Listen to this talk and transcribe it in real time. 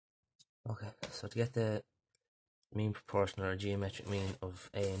Okay, so to get the mean proportion or geometric mean of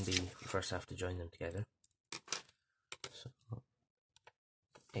A and B, we first have to join them together. So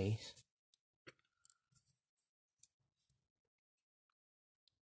 8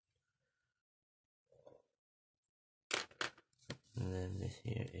 and then this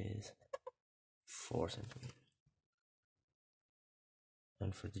here is 4 centimeters.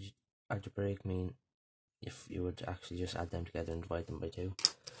 And for the algebraic mean, if you would actually just add them together and divide them by 2.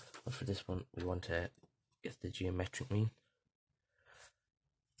 But for this one, we want to get the geometric mean,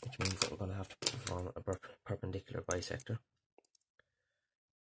 which means that we're going to have to perform a perpendicular bisector.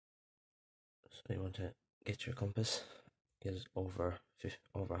 So you want to get your compass, get it over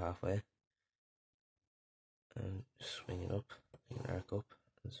halfway, and swing it up, swing an arc up,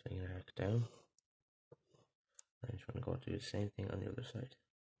 and swing an arc down. And just want to go and do the same thing on the other side.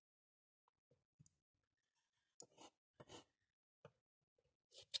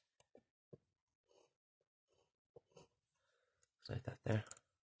 Just like that there.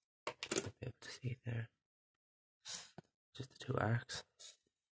 You'll be able to see it there. Just the 2 arcs.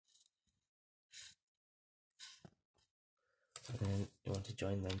 And then you want to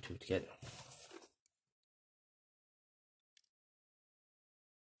join them 2 together.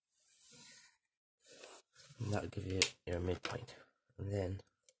 And that'll give you your midpoint. And then,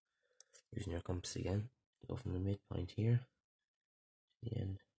 using your compass again, you go from the midpoint here to the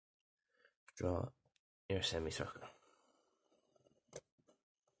end, draw your semicircle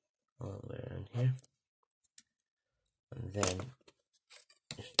all the way around here. And then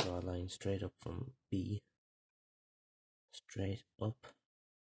just draw a line straight up from B, straight up,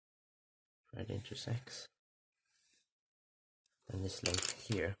 where it intersects. And this length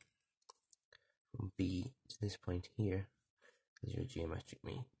here, from B to this point here, is your geometric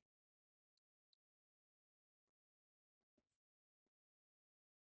mean.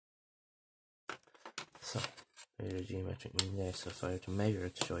 So, there's your geometric mean there. So if I were to measure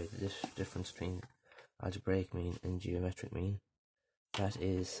it to show you the difference between algebraic mean and geometric mean, that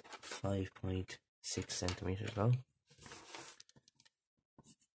is 5.6 centimeters long.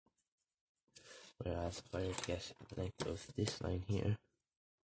 Whereas if I were to get the length of this line here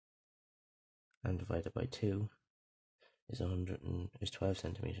and divide it by 2 is 12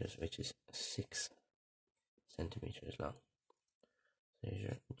 centimeters, which is 6 centimeters long. There's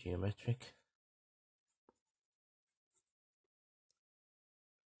your geometric.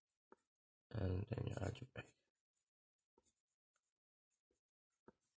 And then your algebraic.